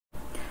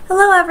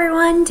Hello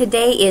everyone!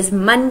 Today is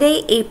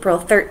Monday, April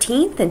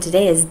 13th, and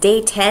today is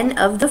day 10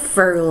 of the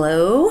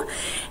furlough.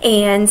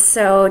 And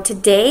so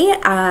today,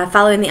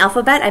 following the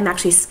alphabet, I'm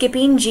actually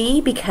skipping G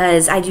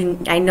because I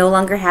no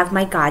longer have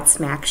my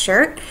Godsmack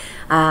shirt.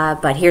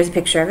 But here's a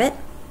picture of it.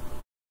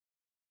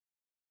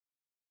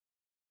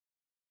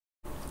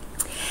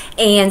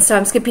 And so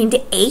I'm skipping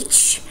to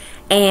H.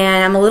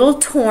 And I'm a little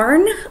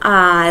torn.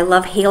 I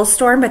love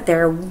Hailstorm, but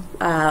they're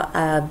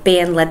a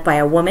band led by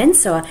a woman,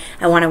 so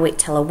I want to wait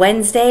till a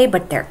Wednesday,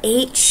 but they're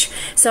H.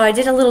 So I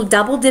did a little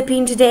double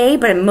dipping today,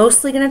 but I'm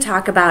mostly going to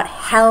talk about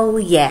Hell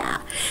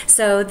Yeah.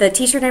 So the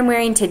t-shirt I'm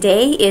wearing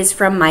today is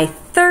from my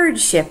third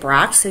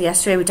Shiprocked. So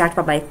yesterday we talked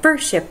about my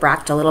first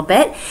Shiprocked a little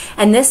bit,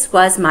 and this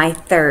was my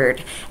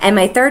third. And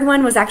my third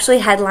one was actually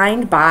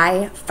headlined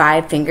by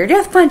Five Finger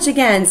Death Punch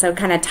again, so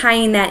kind of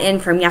tying that in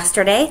from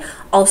yesterday.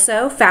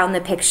 Also found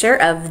the picture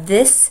of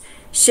this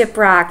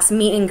Shiprocked's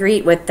meet and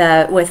greet with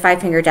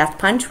Five Finger Death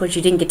Punch, which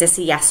you didn't get to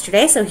see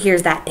yesterday, so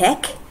here's that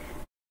pic.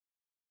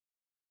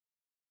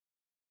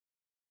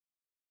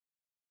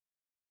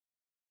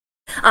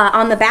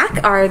 On the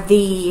back are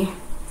the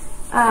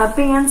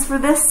bands for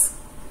this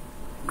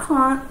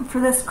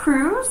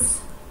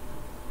cruise,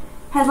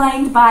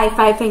 headlined by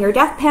Five Finger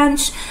Death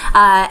Punch.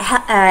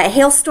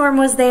 Hailstorm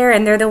was there,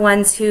 and they're the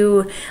ones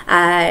who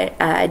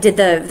did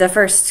the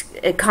first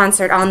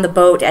concert on the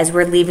boat as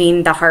we're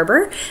leaving the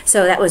harbor,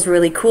 so that was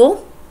really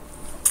cool.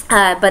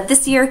 But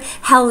this year,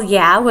 Hell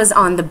Yeah was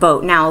on the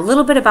boat. Now, a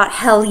little bit about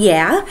Hell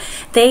Yeah.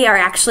 They are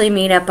actually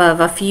made up of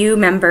a few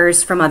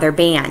members from other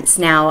bands.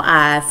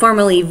 Now,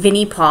 formerly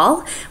Vinnie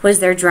Paul was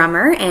their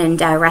drummer,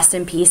 and rest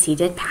in peace, he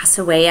did pass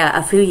away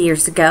a few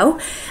years ago.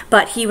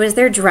 But he was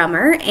their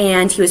drummer,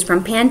 and he was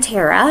from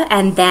Pantera,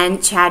 and then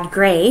Chad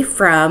Gray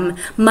from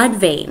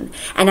Mudvayne.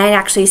 And I'd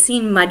actually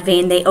seen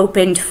Mudvayne. They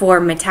opened for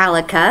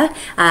Metallica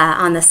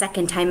on the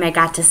second time I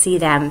got to see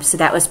them, so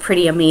that was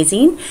pretty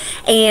amazing.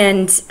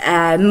 And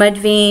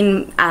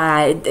Mudvayne,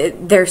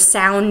 their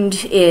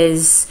sound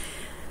is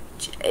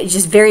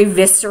just very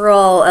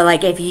visceral.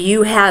 Like if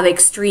you have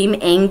extreme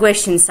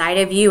anguish inside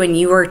of you and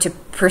you were to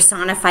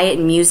personify it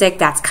in music,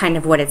 that's kind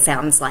of what it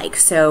sounds like.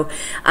 So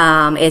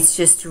it's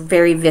just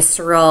very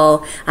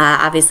visceral.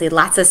 Obviously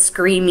lots of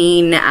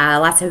screaming,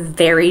 lots of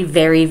very,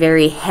 very,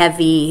 very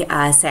heavy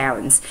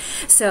sounds.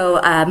 So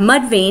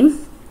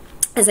Mudvayne,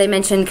 as I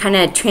mentioned, kind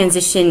of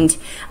transitioned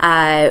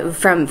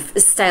from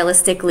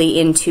stylistically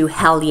into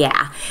Hell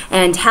Yeah.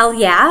 And Hell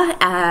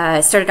Yeah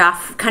started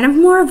off kind of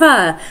more of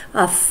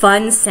a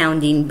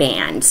fun-sounding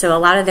band. So a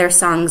lot of their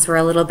songs were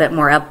a little bit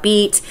more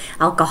upbeat.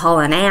 Alcohol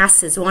and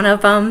Ass is one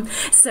of them.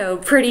 So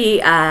pretty,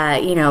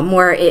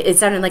 more, it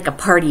sounded like a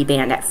party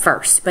band at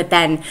first, but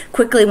then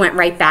quickly went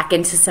right back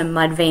into some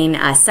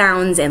Mudvayne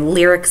sounds and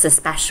lyrics,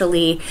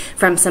 especially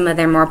from some of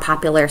their more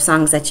popular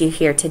songs that you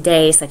hear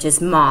today, such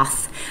as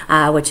Moth,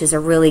 which is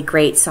a really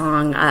great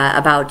song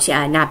about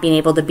not being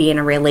able to be in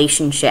a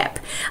relationship,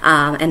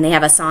 and they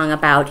have a song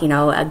about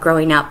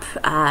growing up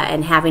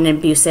and having an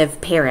abusive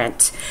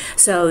parent.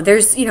 So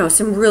there's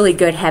some really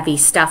good heavy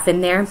stuff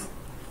in there.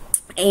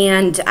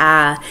 And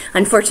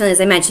unfortunately, as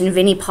I mentioned,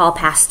 Vinnie Paul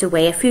passed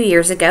away a few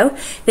years ago.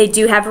 They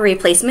do have a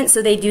replacement,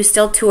 so they do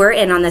still tour.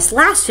 And on this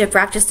last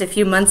Shiprocked just a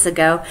few months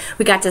ago,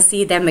 we got to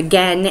see them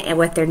again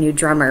with their new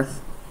drummer.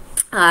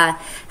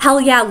 Hell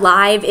Yeah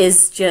Live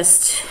is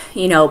just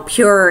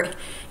pure,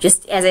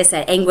 just as I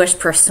said, anguish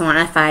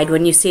personified.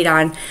 When you see it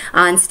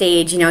on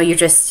stage, you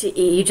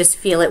just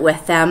feel it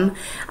with them.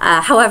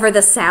 However,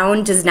 the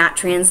sound does not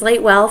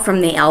translate well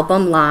from the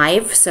album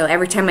live. So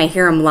every time I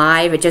hear them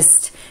live, it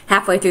just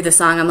halfway through the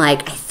song, I'm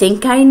like, I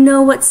think I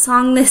know what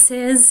song this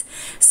is.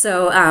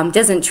 So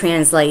doesn't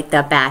translate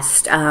the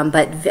best.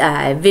 But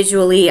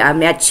visually,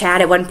 at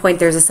Chad, at one point,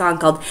 there's a song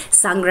called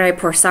Sangre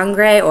por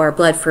Sangre, or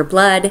Blood for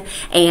Blood.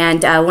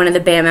 And one of the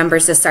band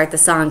members, to start the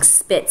song,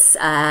 spits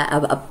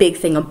a big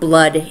thing of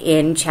blood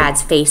in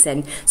Chad's face.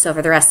 And so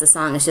for the rest of the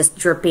song, it's just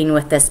dripping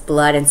with this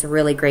blood. And it's a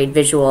really great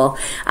visual.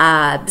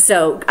 Fun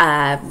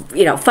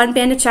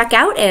band to check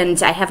out.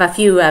 And I have a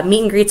few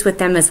meet and greets with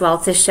them as well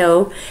to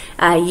show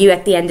you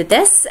at the end of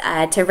this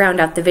to round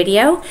out the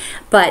video.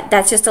 But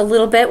that's just a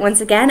little bit, once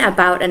again,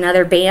 about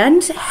another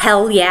band,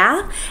 Hell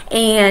Yeah,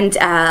 and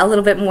a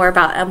little bit more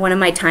about one of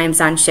my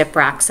times on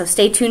Shiprocked. So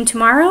stay tuned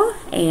tomorrow,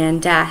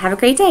 and have a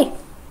great day.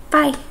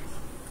 Bye.